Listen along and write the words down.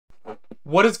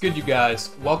What is good, you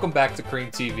guys? Welcome back to Cream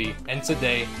TV, and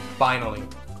today, finally,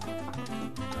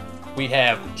 we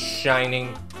have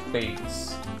Shining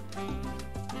Fates.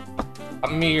 A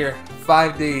mere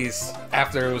 5 days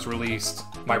after it was released,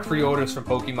 my pre-orders from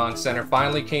Pokemon Center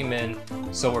finally came in,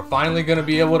 so we're finally going to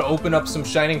be able to open up some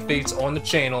Shining Fates on the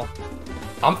channel.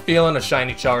 I'm feeling a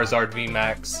Shiny Charizard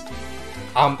VMAX.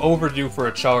 I'm overdue for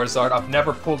a Charizard. I've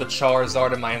never pulled a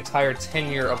Charizard in my entire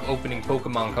tenure of opening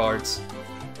Pokemon cards.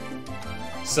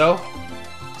 So,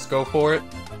 let's go for it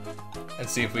and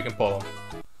see if we can pull them.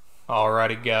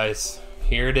 Alrighty guys,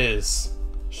 here it is.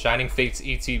 Shining Fates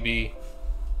ETB.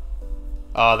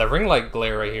 The ring light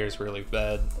glare right here is really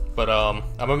bad. But I'm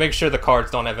gonna make sure the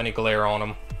cards don't have any glare on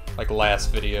them like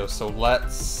last video. So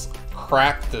let's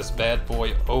crack this bad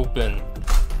boy open.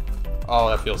 Oh,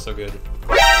 that feels so good.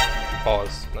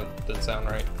 Pause. That didn't sound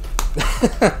right.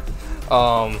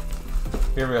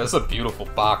 Here we go. This is a beautiful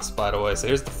box, by the way. So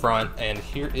here's the front, and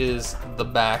here is the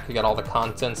back. We got all the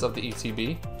contents of the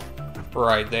ETB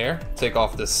right there. Take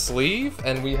off this sleeve,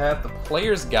 and we have the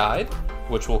player's guide,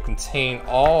 which will contain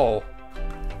all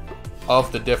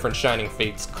of the different Shining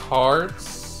Fates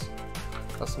cards.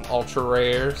 Got some ultra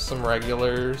rares, some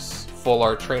regulars, full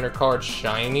art trainer cards,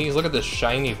 shinies. Look at this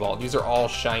shiny vault. These are all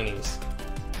shinies.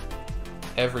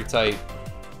 Every type.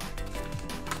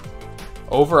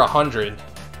 Over 100.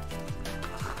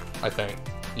 I think.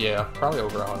 Yeah, probably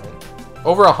over 100.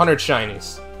 Over 100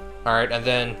 shinies. Alright, and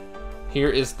then here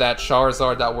is that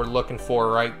Charizard that we're looking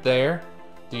for right there.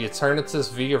 The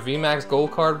Eternatus V or VMAX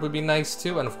Gold card would be nice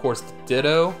too, and of course the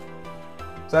Ditto.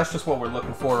 So that's just what we're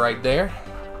looking for right there.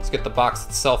 Let's get the box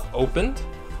itself opened.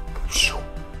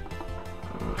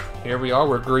 Here we are,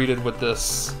 we're greeted with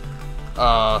this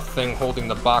thing holding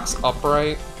the box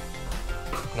upright.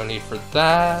 No need for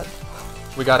that.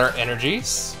 We got our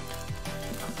energies.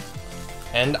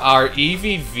 And our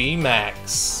Eevee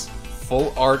VMAX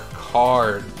full art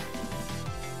card.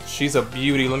 She's a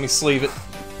beauty. Let me sleeve it.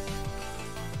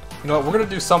 You know what? We're going to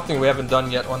do something we haven't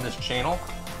done yet on this channel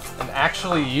and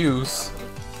actually use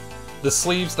the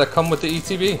sleeves that come with the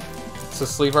ETB to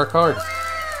sleeve our card,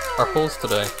 our pulls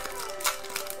today.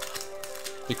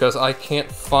 Because I can't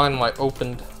find my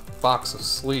opened box of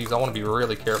sleeves. I want to be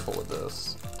really careful with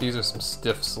this. These are some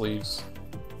stiff sleeves.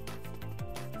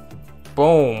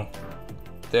 Boom.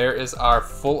 There is our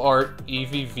full art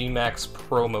Eevee VMAX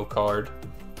promo card.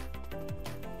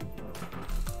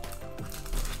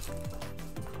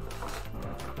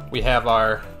 We have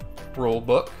our rule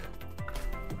book.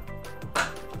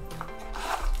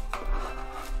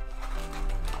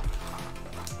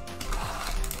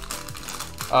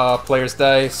 Player's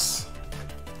dice.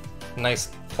 Nice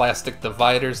plastic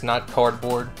dividers, not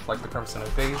cardboard like the Crimson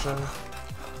Invasion.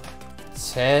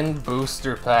 10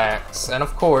 booster packs. And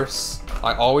of course,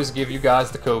 I always give you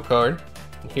guys the code card.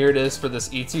 And here it is for this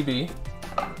ETB.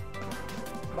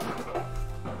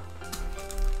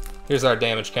 Here's our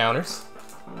damage counters.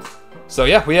 So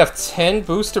yeah, we have 10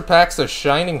 booster packs of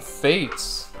Shining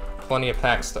Fates. Plenty of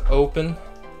packs to open.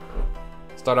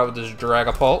 Start out with this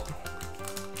Dragapult.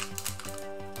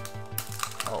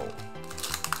 Oh.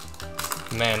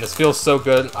 Man, this feels so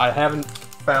good. I haven't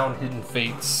found Hidden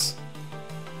Fates.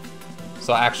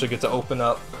 So I actually get to open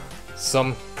up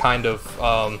some kind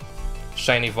of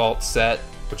shiny vault set,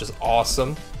 which is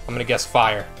awesome. I'm gonna guess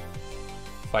fire.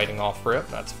 Fighting off rip,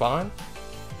 that's fine.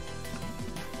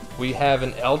 We have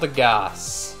an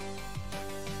Eldegoss,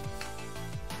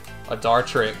 a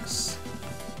Dartrix,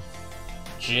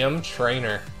 Gym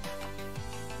Trainer,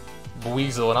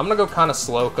 Buizel, and I'm gonna go kind of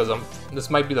slow because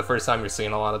this might be the first time you're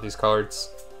seeing a lot of these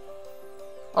cards.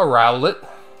 A Rowlet,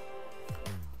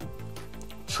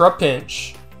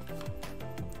 Trapinch,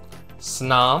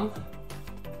 Snom,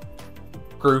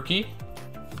 Grookey,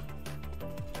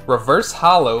 Reverse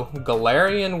Hollow,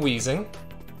 Galarian Weezing,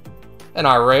 and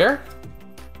our rare,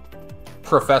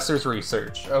 Professor's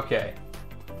Research. Okay.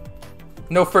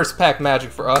 No first pack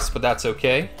magic for us, but that's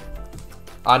okay.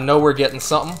 I know we're getting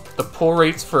something. The pull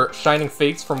rates for Shining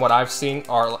Fates, from what I've seen,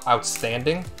 are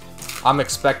outstanding. I'm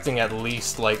expecting at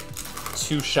least like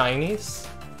 2 shinies,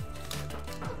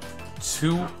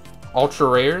 2 ultra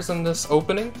rares in this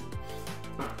opening.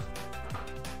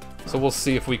 So we'll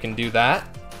see if we can do that.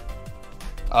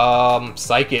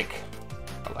 Psychic.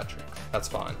 Electric. That's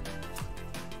fine.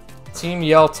 Team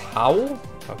Yell Towel.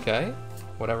 Okay.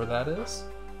 Whatever that is.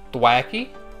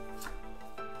 Thwacky.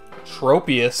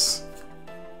 Tropius.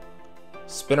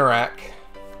 Spinarak.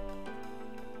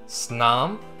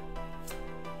 Snom.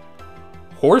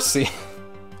 Horsey.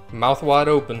 Mouth wide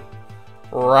open.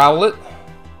 Rowlet.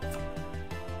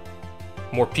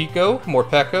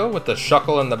 Morpeko with the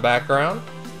Shuckle in the background.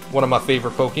 One of my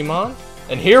favorite Pokemon.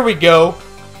 And here we go.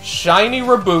 Shiny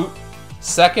Reboot.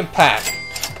 Second pack.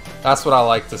 That's what I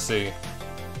like to see.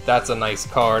 That's a nice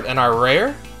card. And our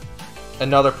rare?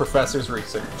 Another Professor's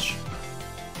Research.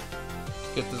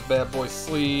 Get this bad boy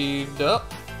sleeved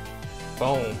up.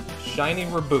 Boom. Shiny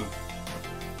Reboot.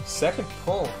 Second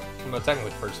pull. Well,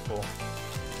 technically first pull.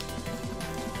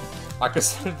 I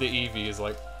consider the Eevee as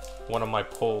like one of my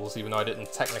pulls, even though I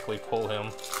didn't technically pull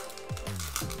him.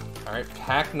 Alright,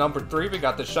 pack number 3. We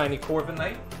got the Shiny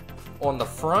Corviknight on the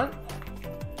front.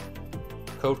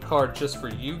 Code card just for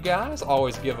you guys.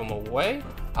 Always give them away.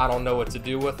 I don't know what to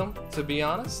do with them, to be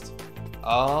honest.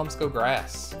 Let's go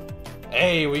grass.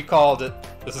 Hey, we called it.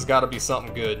 This has got to be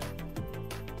something good.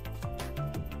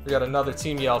 We got another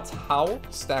Team Yell towel,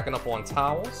 stacking up on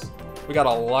towels. We got a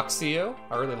Luxio.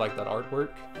 I really like that artwork.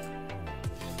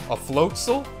 A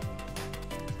Floatzel.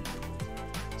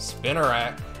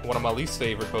 Spinarak, one of my least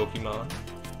favorite Pokemon.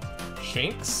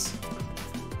 Shinx.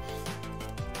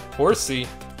 Horsey.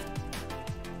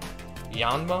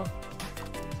 Yanma.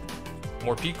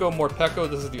 Morpeko, Morpeko,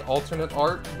 this is the alternate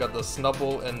art. We got the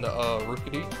Snubble and the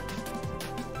Rookity.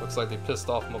 Looks like they pissed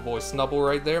off my boy Snubble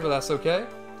right there, but that's okay.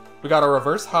 We got a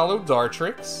reverse holo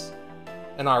Dartrix.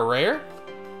 And our rare?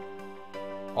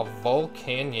 A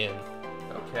Volcanion.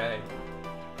 Okay.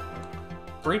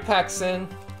 3 packs in.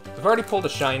 We've already pulled a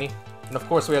shiny. And of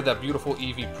course we have that beautiful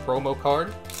Eevee promo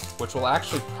card, which will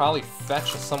actually probably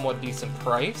fetch a somewhat decent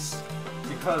price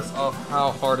because of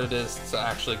how hard it is to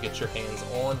actually get your hands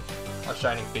on a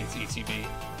Shining Fates ETB.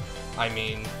 I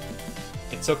mean,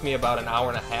 it took me about an hour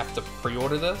and a half to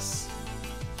pre-order this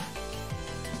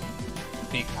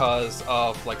because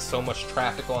of like so much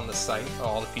traffic on the site,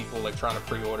 all the people like trying to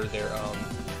pre-order their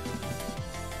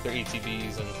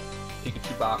ETBs and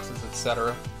Pikachu boxes,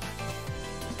 etc.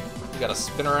 We got a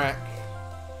Spinarak,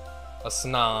 a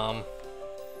Snom,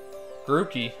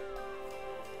 Grookey,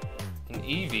 an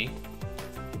Eevee,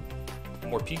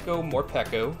 Morpeko,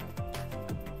 Morpeko.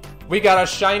 We got a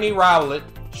shiny Rowlet,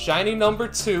 shiny number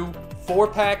 2, 4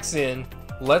 packs in.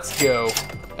 Let's go.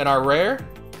 And our rare?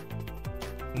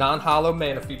 Non-holo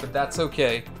Manaphy, but that's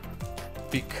okay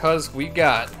because we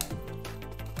got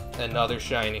another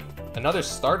shiny. Another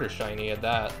starter shiny at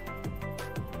that.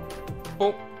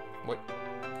 Boop. Wait.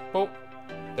 Boop.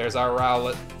 There's our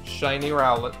Rowlet. Shiny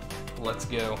Rowlet. Let's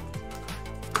go.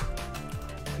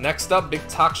 Next up, Big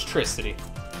Toxtricity.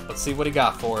 Let's see what he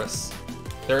got for us.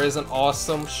 There is an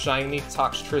awesome shiny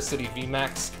Toxtricity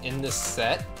VMAX in this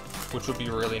set, which would be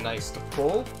really nice to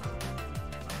pull.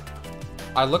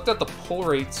 I looked at the pull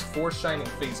rates for Shining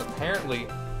Fates. Apparently,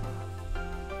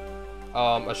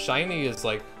 a shiny is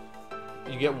like,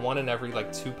 you get 1 in every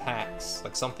like 2 packs,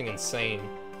 like something insane.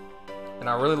 And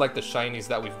I really like the shinies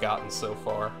that we've gotten so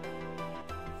far.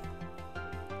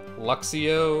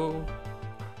 Luxio,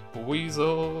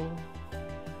 Weasel,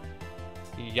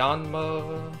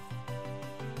 Yanma,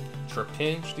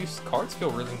 Trapinch. These cards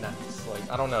feel really nice. Like,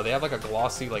 I don't know, they have like a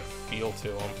glossy like feel to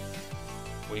them.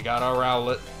 We got our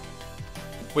Rowlet.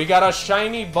 We got a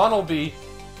shiny Bunnelby.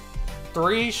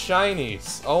 3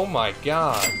 shinies. Oh my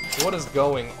god. What is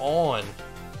going on?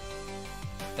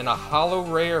 And a holo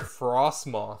rare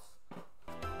Frostmoth.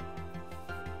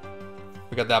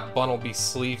 We got that Bunnelby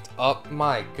sleeved up.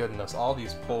 My goodness, all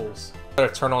these pulls.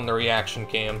 Better turn on the reaction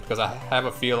cam because I have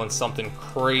a feeling something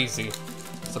crazy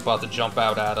is about to jump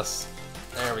out at us.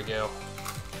 There we go.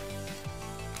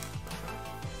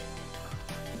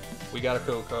 We got a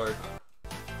code card.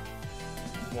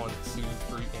 1, 2,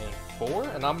 3, and 4.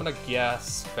 And I'm gonna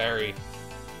guess Fairy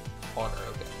on her.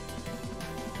 Okay.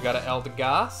 We got an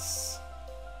Eldegoss,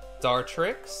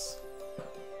 Dartrix,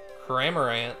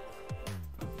 Cramorant,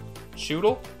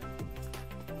 Choodle,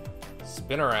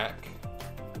 Spinarak,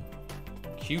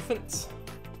 Cufant,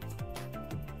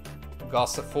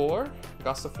 Gossifleur,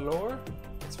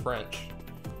 it's French,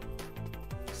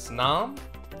 Snom,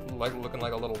 looking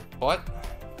like a little butt,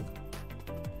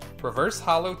 Reverse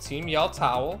Holo Team Yell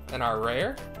Towel, and our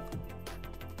rare,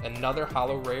 another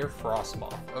holo rare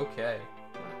Frostmoth. Okay.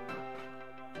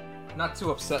 Not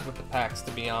too upset with the packs,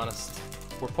 to be honest.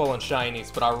 We're pulling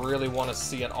shinies, but I really want to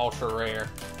see an ultra rare.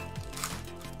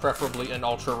 Preferably an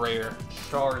ultra rare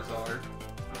Charizard.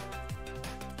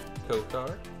 Code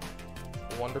card.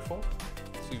 Wonderful.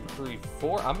 2, 3,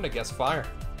 4. I'm gonna guess fire.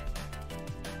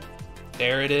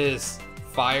 There it is.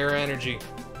 Fire energy.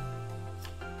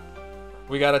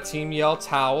 We got a Team Yell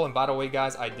towel, and by the way,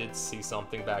 guys, I did see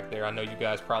something back there. I know you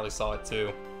guys probably saw it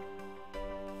too.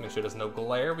 Make sure there's no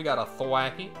glare. We got a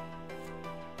Thwackey,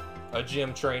 a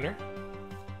Gym Trainer,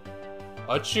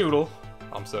 a Choodle.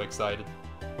 I'm so excited.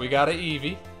 We got a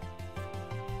Eevee.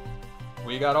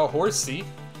 We got a Horsey.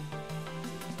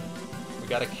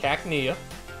 got a Cacnea.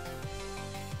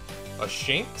 A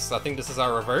Shinx. I think this is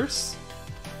our reverse.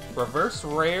 Reverse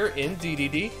rare in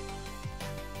DDD.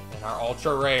 And our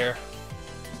ultra rare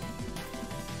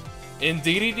in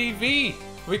DDDV.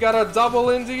 We got a double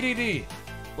in DDD.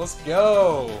 Let's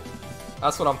go.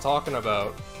 That's what I'm talking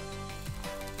about.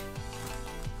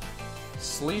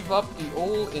 Sleeve up the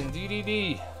old in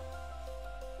DDD.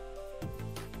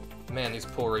 Man, these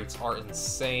pull rates are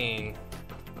insane.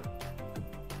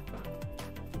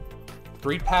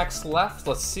 3 packs left.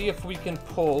 Let's see if we can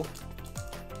pull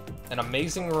an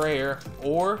amazing rare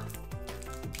or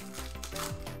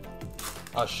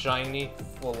a shiny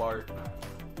full art.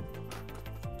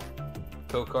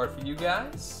 Code card for you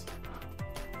guys.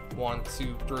 1,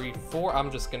 2, 3, 4.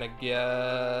 I'm just gonna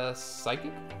guess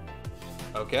Psychic.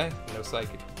 Okay, no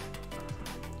Psychic.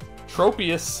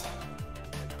 Tropius.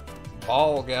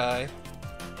 Ball guy.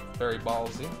 Very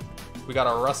ballsy. We got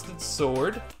a Rusted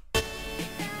Sword.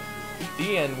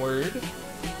 The N-word.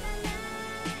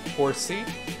 Horsey.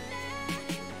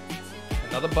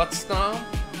 Another Butt Stomp.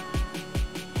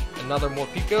 Another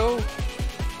Morpeko.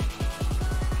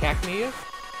 Cacnea.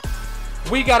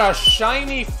 We got a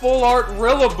shiny full art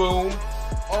Rillaboom.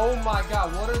 Oh my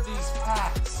god, what are these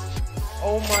packs?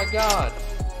 Oh my god.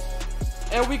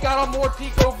 And we got a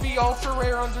Morpeko V Ultra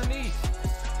Rare underneath.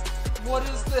 What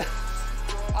is this?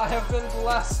 I have been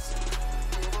blessed.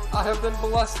 I have been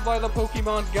blessed by the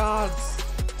Pokemon gods.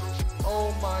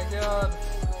 Oh my god.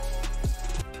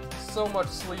 So much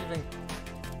sleeving.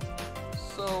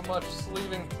 So much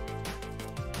sleeving.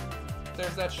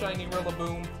 There's that shiny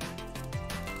Rillaboom.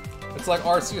 It's like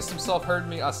Arceus himself heard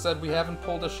me. I said we haven't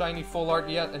pulled a shiny full art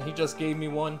yet, and he just gave me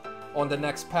one on the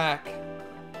next pack.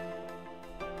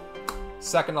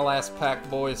 Second to last pack,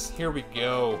 boys. Here we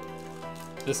go.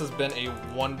 This has been a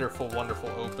wonderful, wonderful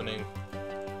opening.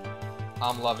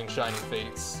 I'm loving Shining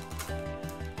Fates.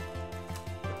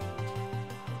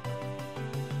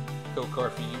 Code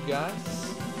card for you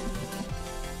guys.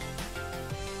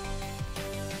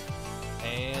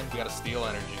 And we got a Steel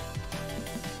Energy.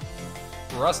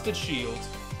 Rusted Shield.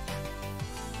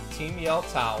 Team Yell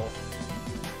Towel.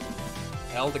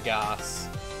 Eldegoss.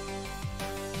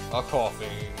 A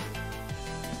Coughing.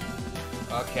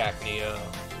 A Cacnea.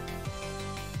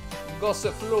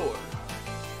 Gossifleur.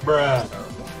 Bruh.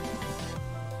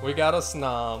 We got a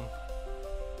Snom.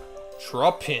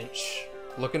 Trapinch.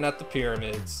 Looking at the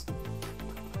pyramids.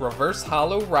 Reverse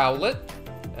Hollow Rowlet.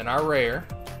 And our rare.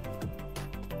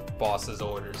 Boss's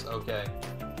Orders. Okay.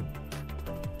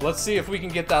 Let's see if we can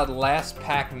get that last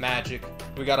pack magic.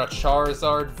 We got a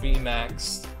Charizard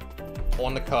VMAX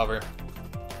on the cover.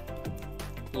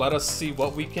 Let us see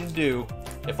what we can do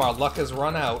if our luck has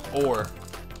run out or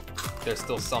there's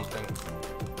still something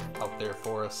out there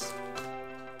for us.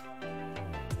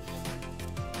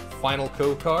 Final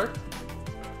code card.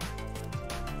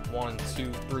 1,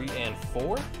 2, 3, and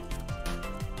 4.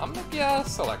 I'm gonna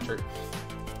guess Electric.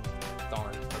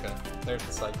 Darn. Okay, there's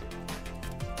the Psychic.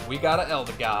 We got a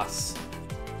Eldegoss,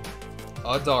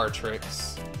 a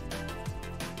Dartrix,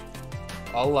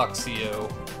 a Luxio,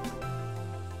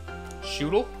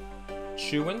 Shootle,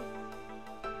 Chewin,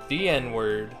 the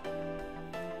N-word,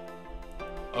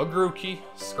 a Grookey,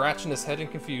 scratching his head in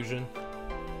confusion.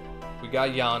 We got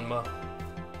Yanma,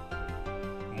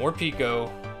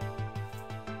 Morpeko,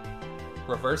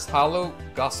 Reverse Hollow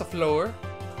Gossifleur,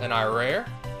 and our rare,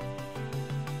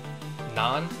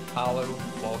 non-hollow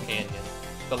Volcanion.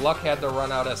 The luck had to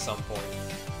run out at some point.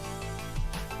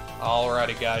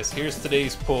 Alrighty guys, here's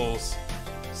today's pulls.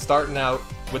 Starting out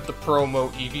with the promo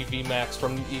EVV Max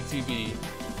from the ETB.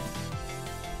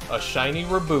 A shiny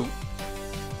Reboot.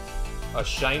 A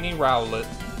shiny Rowlet.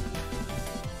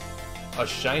 A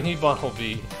shiny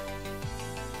Bunnelby.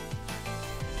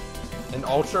 An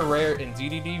ultra rare in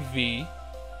DDD-V.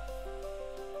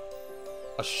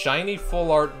 A shiny full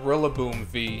art Rillaboom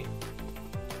V.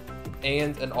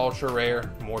 And an ultra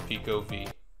rare Morpeko V.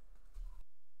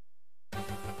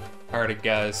 Alrighty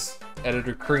guys,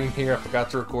 Editor Cream here. I forgot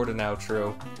to record an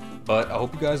outro, but I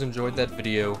hope you guys enjoyed that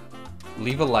video.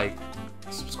 Leave a like,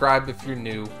 subscribe if you're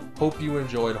new. Hope you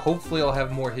enjoyed. Hopefully I'll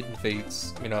have more Hidden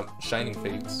Fates, Shining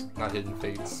Fates, not Hidden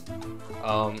Fates.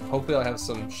 Hopefully I'll have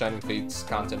some Shining Fates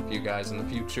content for you guys in the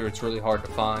future. It's really hard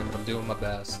to find, but I'm doing my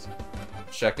best.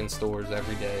 Checking stores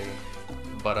every day.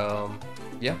 But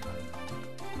yeah.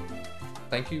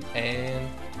 Thank you, and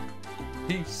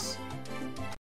peace.